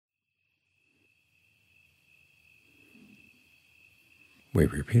We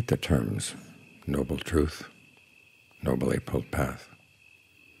repeat the terms noble truth, noble eightfold path,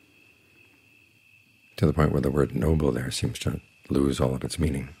 to the point where the word noble there seems to lose all of its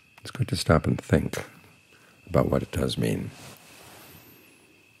meaning. It's good to stop and think about what it does mean.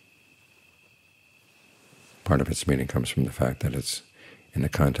 Part of its meaning comes from the fact that it's in the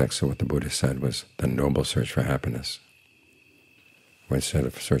context of what the Buddha said was the noble search for happiness, where instead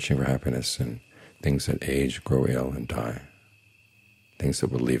of searching for happiness in things that age, grow ill, and die, things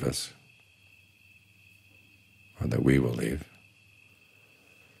that will leave us, or that we will leave,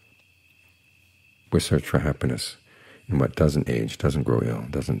 we search for happiness in what doesn't age, doesn't grow ill,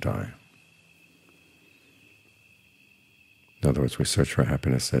 doesn't die. In other words, we search for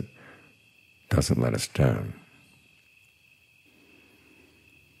happiness that doesn't let us down.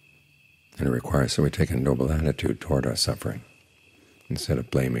 And it requires that we take a noble attitude toward our suffering. Instead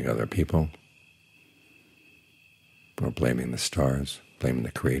of blaming other people, or blaming the stars, blaming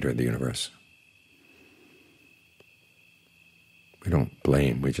the Creator of the universe, we don't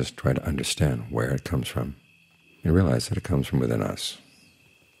blame, we just try to understand where it comes from and realize that it comes from within us.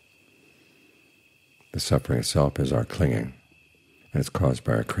 The suffering itself is our clinging, and it's caused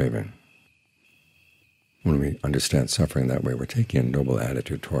by our craving. When we understand suffering that way, we're taking a noble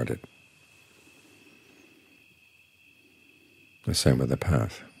attitude toward it. The same with the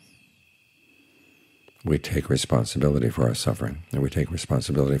path. We take responsibility for our suffering, and we take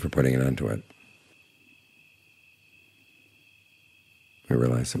responsibility for putting an end to it. We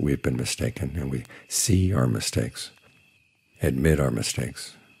realize that we've been mistaken, and we see our mistakes, admit our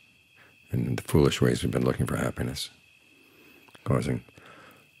mistakes, and the foolish ways we've been looking for happiness, causing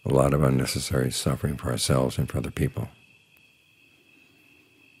a lot of unnecessary suffering for ourselves and for other people.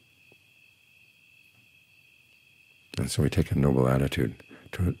 And so we take a noble attitude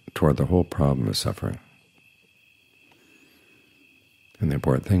toward the whole problem of suffering. And the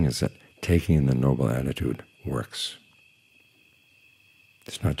important thing is that taking the noble attitude works.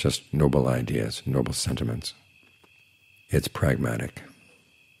 It's not just noble ideas, noble sentiments. It's pragmatic.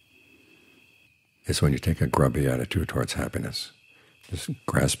 It's when you take a grubby attitude towards happiness, just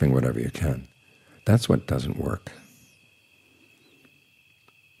grasping whatever you can. That's what doesn't work.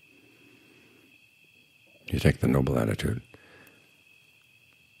 You take the noble attitude,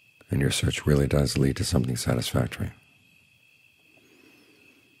 and your search really does lead to something satisfactory.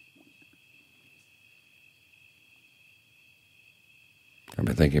 I've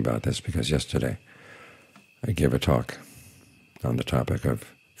been thinking about this because yesterday I gave a talk on the topic of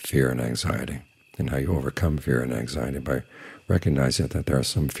fear and anxiety, and how you overcome fear and anxiety by recognizing that there are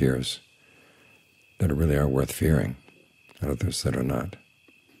some fears that really are worth fearing, and others that are not.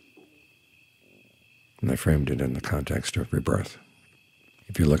 And I framed it in the context of rebirth.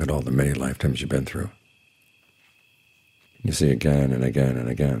 If you look at all the many lifetimes you've been through, you see again and again and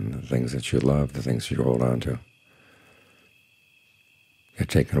again the things that you love, the things you hold on to, get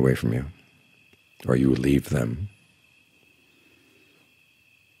taken away from you, or you leave them.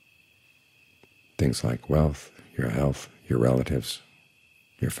 Things like wealth, your health, your relatives,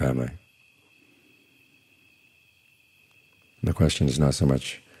 your family. And the question is not so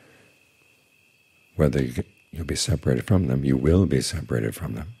much whether you'll be separated from them. You will be separated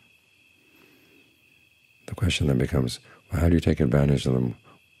from them. The question then becomes, well, how do you take advantage of them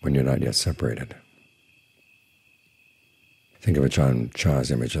when you're not yet separated? Think of Ajahn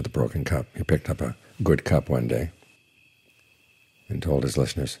Chah's image of the broken cup. He picked up a good cup one day and told his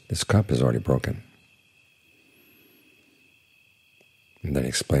listeners, this cup is already broken. And then he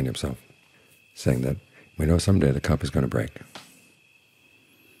explained himself, saying that we know someday the cup is going to break.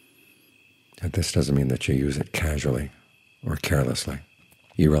 And this doesn't mean that you use it casually or carelessly.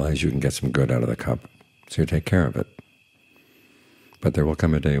 You realize you can get some good out of the cup, so you take care of it. But there will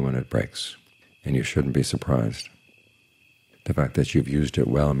come a day when it breaks, and you shouldn't be surprised. The fact that you've used it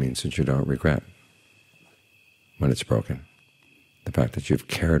well means that you don't regret when it's broken. The fact that you've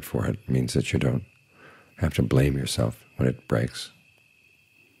cared for it means that you don't have to blame yourself when it breaks.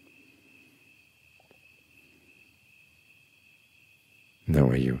 And that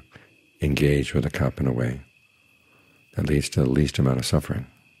way you engage with the cup in a way that leads to the least amount of suffering.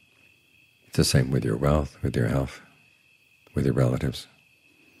 It's the same with your wealth, with your health, with your relatives.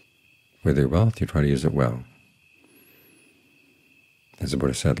 With your wealth, you try to use it well. As the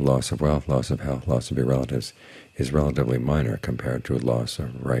Buddha said, loss of wealth, loss of health, loss of your relatives is relatively minor compared to loss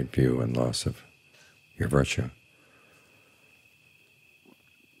of right view and loss of your virtue.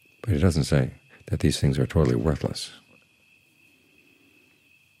 But he doesn't say that these things are totally worthless.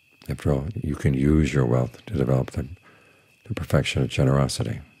 After all, you can use your wealth to develop the perfection of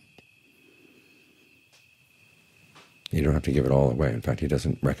generosity. You don't have to give it all away. In fact, he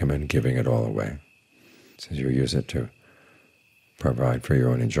doesn't recommend giving it all away. He says you use it to provide for your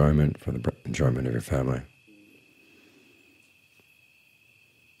own enjoyment, for the enjoyment of your family,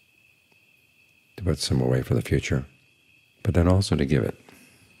 to put some away for the future, but then also to give it,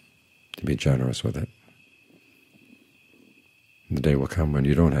 to be generous with it. The day will come when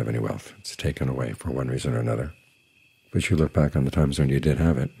you don't have any wealth. It's taken away for one reason or another. But you look back on the times when you did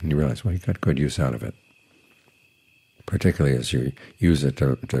have it, and you realize, well, you got good use out of it, particularly as you use it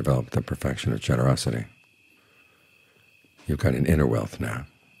to develop the perfection of generosity. You've got an inner wealth now.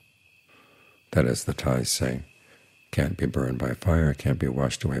 That, as the Thais say, can't be burned by fire, can't be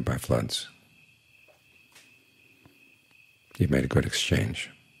washed away by floods. You've made a good exchange.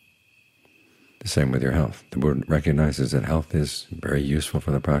 The same with your health. The Buddha recognizes that health is very useful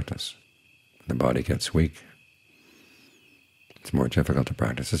for the practice. The body gets weak. It's more difficult to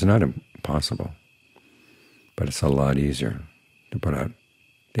practice. It's not impossible, but it's a lot easier to put out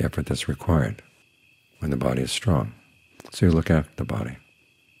the effort that's required when the body is strong. So you look after the body.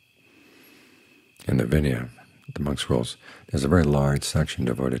 In the Vinaya, the monks' rules, there's a very large section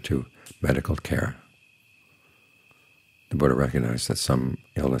devoted to medical care. The Buddha recognized that some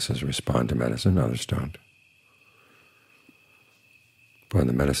illnesses respond to medicine, others don't. But when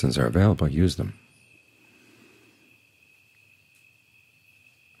the medicines are available, use them.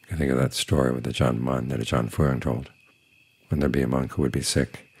 I think of that story with the Ajahn Mun that Ajahn Fuang told, when there'd be a monk who would be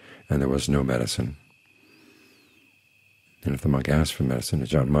sick and there was no medicine. And if the monk asked for medicine,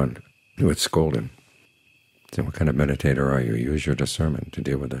 Ajahn Mun would scold him. Say, what kind of meditator are you? Use your discernment to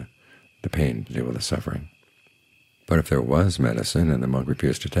deal with the pain, to deal with the suffering. But if there was medicine and the monk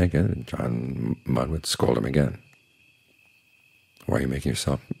refused to take it, Ajahn Mun would scold him again. Why are you making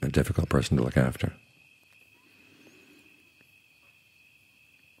yourself a difficult person to look after?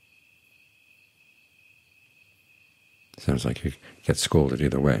 Sounds like you get scolded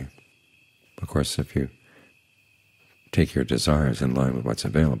either way. Of course, if you take your desires in line with what's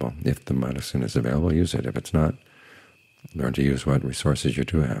available, if the medicine is available, use it. If it's not, learn to use what resources you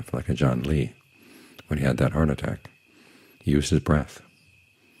do have, like Ajahn Lee. When he had that heart attack, he used his breath.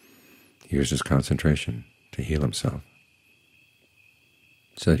 He used his concentration to heal himself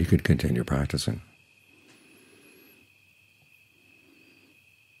so that he could continue practicing.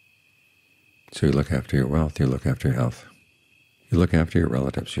 So you look after your wealth, you look after your health. You look after your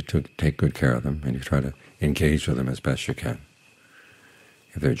relatives, you take good care of them, and you try to engage with them as best you can.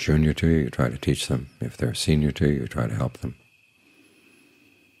 If they're junior to you, you try to teach them. If they're senior to you, you try to help them.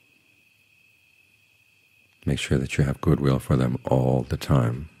 Make sure that you have goodwill for them all the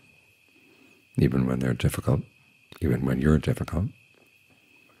time, even when they're difficult, even when you're difficult.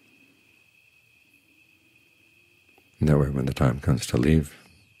 And that way, when the time comes to leave,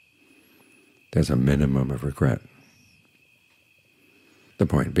 there's a minimum of regret. The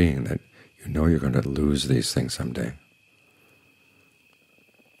point being that you know you're going to lose these things someday,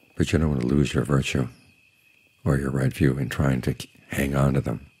 but you don't want to lose your virtue or your right view in trying to hang on to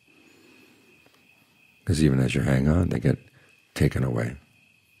them. Because even as you hang on, they get taken away,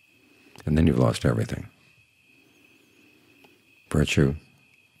 and then you've lost everything. Virtue,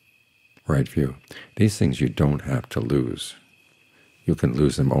 right view, these things you don't have to lose. You can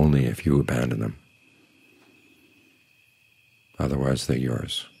lose them only if you abandon them. Otherwise, they're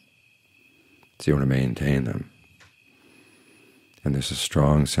yours. So you want to maintain them. And there's a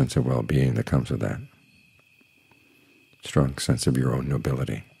strong sense of well-being that comes with that. Strong sense of your own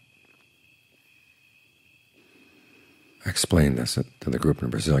nobility. I explained this to the group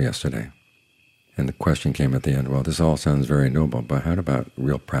in Brazil yesterday, and the question came at the end, well, this all sounds very noble, but how about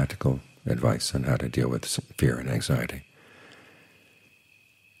real practical advice on how to deal with fear and anxiety?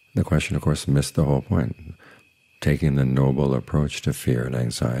 The question, of course, missed the whole point. Taking the noble approach to fear and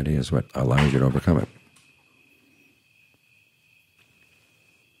anxiety is what allows you to overcome it.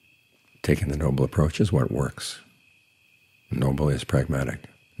 Taking the noble approach is what works. Noble is pragmatic.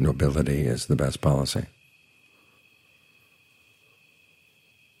 Nobility is the best policy.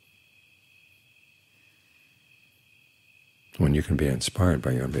 When you can be inspired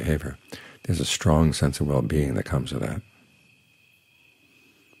by your own behavior, there's a strong sense of well-being that comes with that.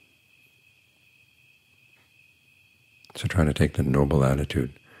 So try to take the noble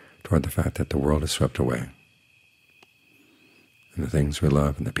attitude toward the fact that the world is swept away. And the things we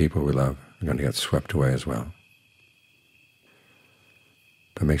love and the people we love are going to get swept away as well.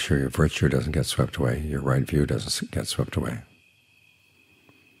 But make sure your virtue doesn't get swept away, your right view doesn't get swept away.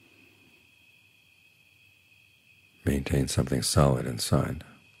 Maintain something solid inside.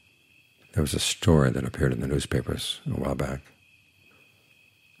 There was a story that appeared in the newspapers a while back.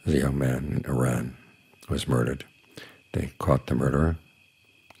 There was a young man in Iran who was murdered. They caught the murderer,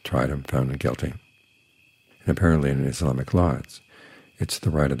 tried him, found him guilty. And apparently in Islamic law, it's the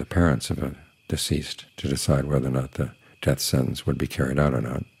right of the parents of a deceased to decide whether or not the death sentence would be carried out or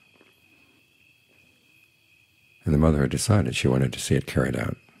not. And the mother had decided she wanted to see it carried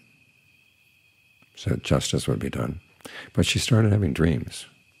out, so that justice would be done. But she started having dreams.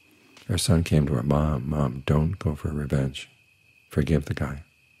 Her son came to her, Mom, don't go for revenge. Forgive the guy.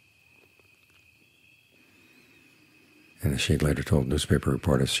 And as she later told newspaper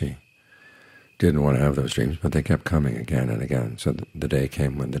reporters, she didn't want to have those dreams, but they kept coming again and again. So the day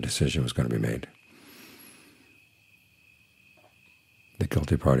came when the decision was going to be made. The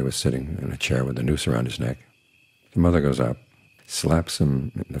guilty party was sitting in a chair with a noose around his neck. The mother goes up, slaps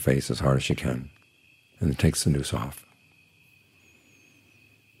him in the face as hard as she can, and then takes the noose off.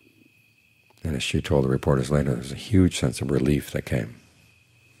 And as she told the reporters later, there was a huge sense of relief that came.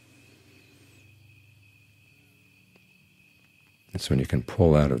 It's when you can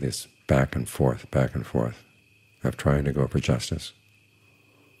pull out of this back and forth of trying to go for justice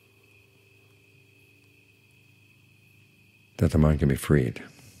that the mind can be freed.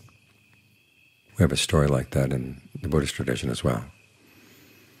 We have a story like that in the Buddhist tradition as well.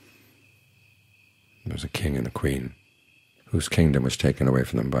 There was a king and a queen whose kingdom was taken away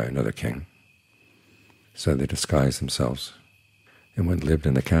from them by another king. So they disguised themselves and went and lived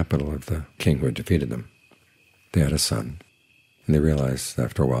in the capital of the king who had defeated them. They had a son, and they realized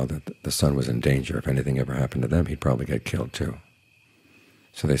after a while that the son was in danger. If anything ever happened to them, he'd probably get killed too.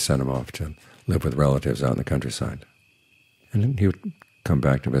 So they sent him off to live with relatives out in the countryside. And then he would come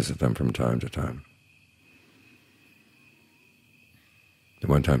back to visit them from time to time. The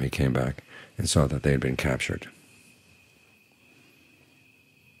one time he came back and saw that they had been captured.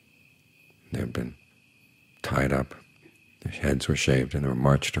 They had been tied up, their heads were shaved, and they were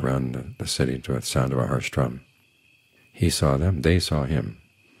marched around the city to the sound of a harsh drum. He saw them, they saw him.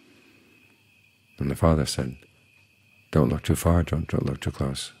 And the father said, don't look too far, don't look too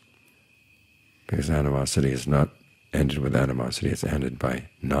close, because animosity is not ended with animosity, it's ended by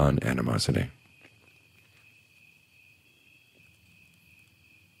non-animosity.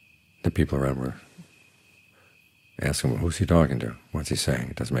 The people around were asking, well, who's he talking to? What's he saying?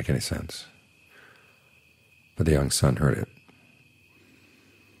 It doesn't make any sense. But the young son heard it.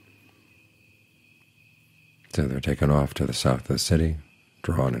 So they were taken off to the south of the city,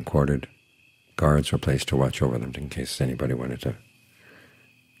 drawn and quartered. Guards were placed to watch over them in case anybody wanted to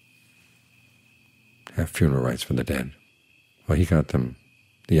have funeral rites for the dead. Well, he got them,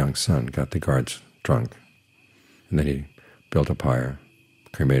 the young son got the guards drunk, and then he built a pyre,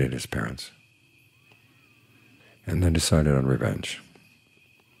 cremated his parents, and then decided on revenge.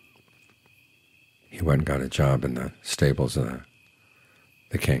 He went and got a job in the stables of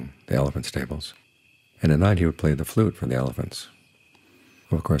the king, the elephant stables, and at night he would play the flute for the elephants.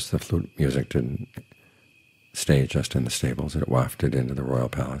 Well, of course, the flute music didn't stay just in the stables, it wafted into the royal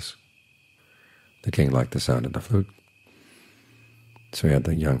palace. The king liked the sound of the flute, so he had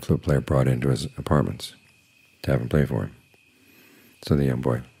the young flute player brought into his apartments to have him play for him. So the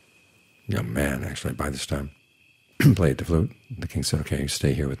young man actually by this time, played the flute. The king said, okay,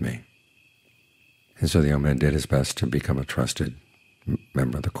 stay here with me. And so the young man did his best to become a trusted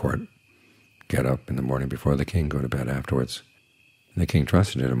member of the court, get up in the morning before the king, go to bed afterwards. And the king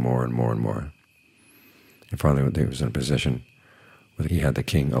trusted him more and more and more. And finally he was in a position where he had the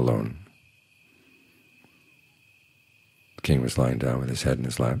king alone. The king was lying down with his head in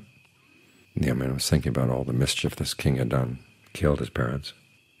his lap. And the young man was thinking about all the mischief this king had done, killed his parents.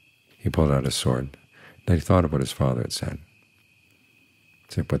 He pulled out his sword. Then he thought of what his father had said.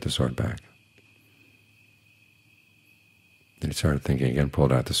 So he put the sword back. Then he started thinking again,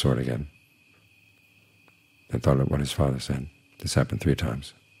 pulled out the sword again. Then thought of what his father said. This happened 3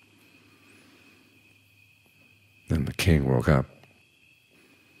 times. Then the king woke up,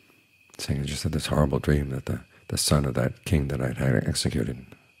 saying, I just had this horrible dream that the son of that king that I had executed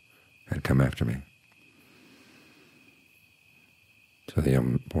had come after me. So the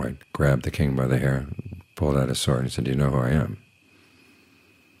young boy grabbed the king by the hair, pulled out his sword, and said, do you know who I am?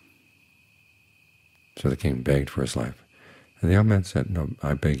 So the king begged for his life. And the young man said, no,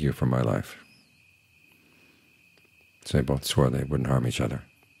 I beg you for my life. So they both swore they wouldn't harm each other.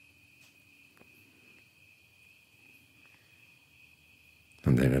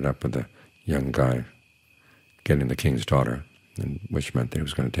 And they ended up with the young guy getting the king's daughter, which meant that he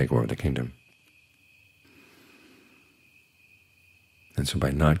was going to take over the kingdom. And so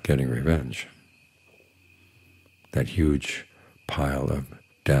by not getting revenge, that huge pile of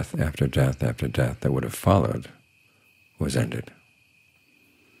death after death after death that would have followed was ended.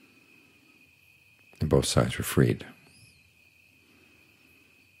 And both sides were freed.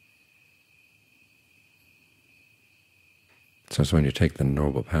 So it's when you take the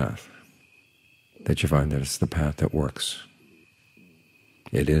noble path that you find that it's the path that works.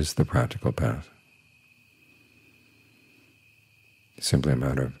 It is the practical path. It's simply a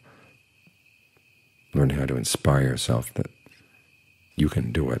matter of learning how to inspire yourself that you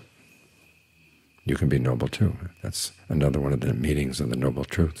can do it. You can be noble too. That's another one of the meanings of the Noble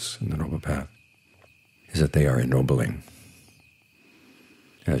Truths and the Noble Path, is that they are ennobling.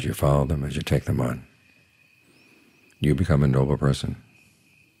 As you follow them, as you take them on, you become a noble person.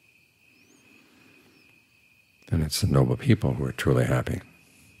 And it's the noble people who are truly happy,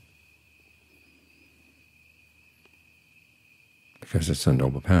 because it's a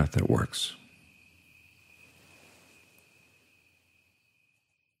noble path that works.